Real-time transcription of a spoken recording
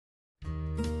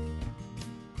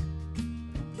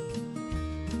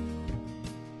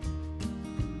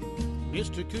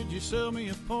Mister, could you sell me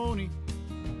a pony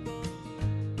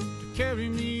to carry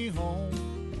me home?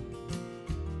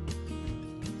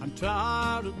 I'm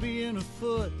tired of being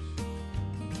afoot,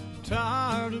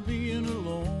 tired of being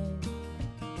alone.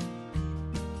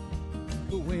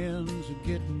 The winds are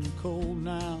getting cold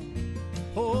now,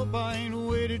 hope I ain't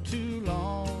waited too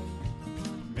long.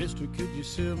 Mister, could you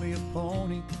sell me a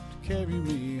pony to carry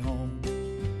me home?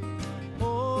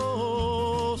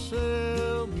 Oh,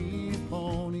 sell me a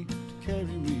pony to carry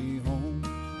me home.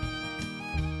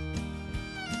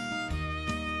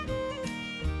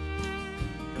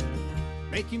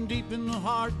 Make him deep in the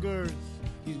heart girth,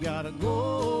 he's gotta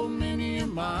go many a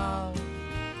mile.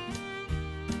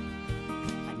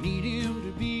 I need him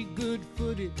to be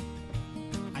good-footed,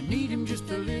 I need him just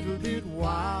a little bit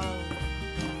wild.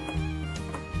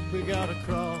 We gotta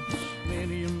cross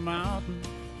many a mountain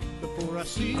before I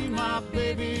see my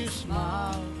baby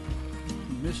smile.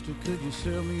 Mister, could you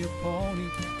sell me a pony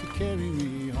to carry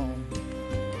me home?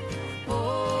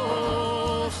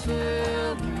 Oh,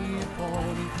 sell me a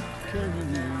pony to carry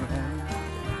me home.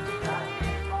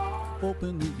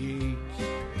 Open the gates,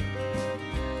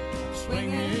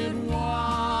 swing it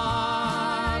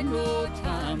wide, no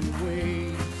time to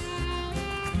waste.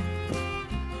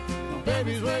 My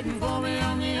baby's waiting for me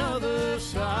on the other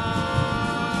side.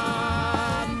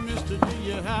 Mister, do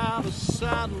you have a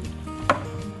saddle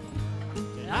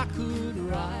that I could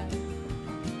ride?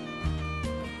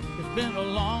 It's been a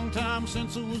long time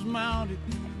since I was mounted,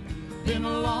 been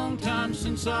a long time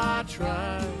since I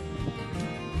tried.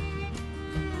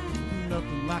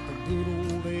 Nothing like a good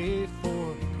old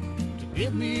A4 to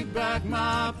give me back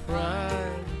my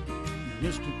pride.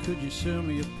 Mister, could you sell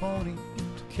me a pony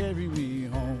to carry me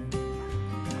home?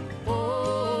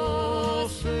 Oh,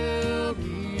 sell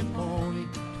me a pony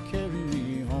to carry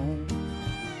me home.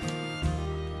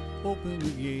 Open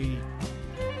the gate,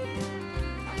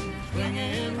 swing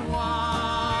it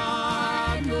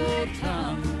wide, no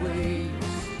time to waste.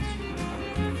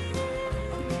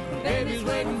 My baby's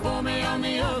waiting for me on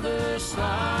the other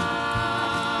side.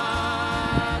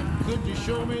 Could you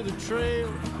show me the trail,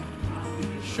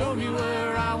 show me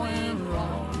where I went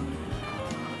wrong?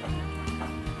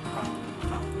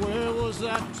 Where was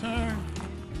that turn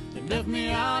that left me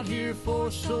out here for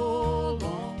so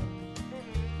long?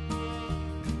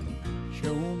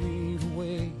 Show me the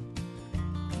way,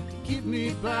 give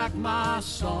me back my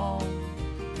song.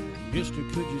 Mister,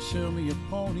 could you sell me a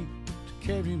pony to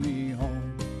carry me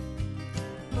home?